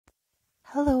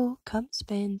Hello, come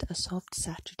spend a soft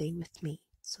Saturday with me.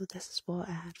 So this is what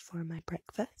I had for my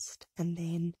breakfast, and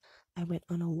then I went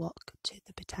on a walk to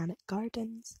the Botanic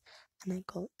Gardens and I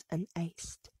got an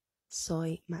iced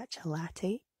soy matcha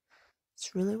latte.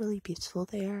 It's really beautiful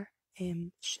there.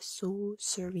 It's just so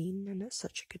serene and it's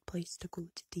such a good place to go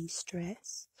to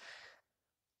de-stress.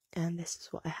 And this is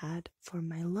what I had for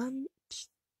my lunch.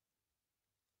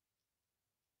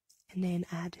 And then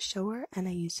I had a shower and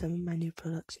I used some of my new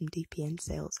products from DPN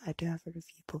sales. I do have a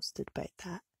review posted about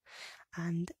that.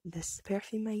 And this is the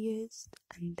perfume I used.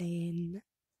 And then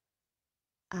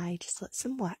I just lit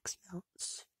some wax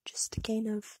melts just to kind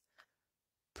of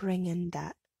bring in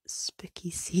that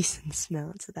spooky season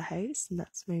smell to the house. And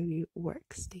that's my wee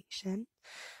workstation.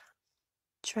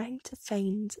 Trying to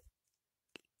find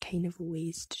kind of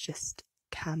ways to just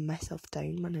calm myself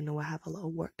down when I know I have a lot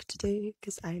of work to do,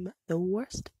 because I'm the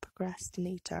worst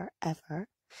procrastinator ever.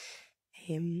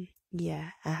 I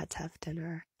had to have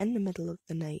dinner in the middle of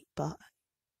the night, but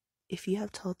if you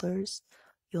have toddlers,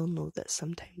 you'll know that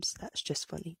sometimes that's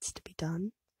just what needs to be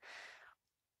done.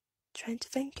 Trying to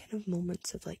find kind of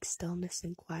moments of like stillness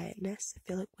and quietness. I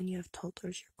feel like when you have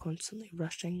toddlers, you're constantly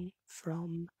rushing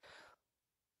from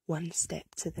one step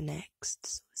to the next,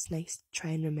 so it's nice to try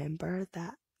and remember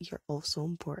that you're also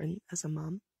important as a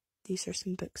mum. These are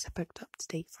some books I picked up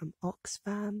today from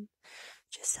Oxfam,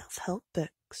 just self-help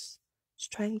books,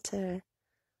 just trying to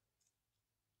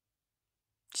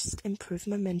just improve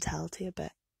my mentality a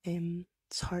bit.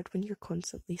 It's hard when you're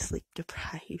constantly sleep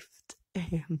deprived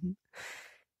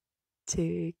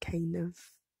to kind of,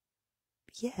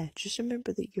 just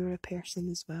remember that you're a person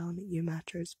as well and that you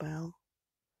matter as well.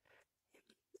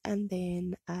 And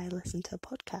then I listened to a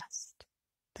podcast.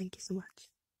 Thank you so much.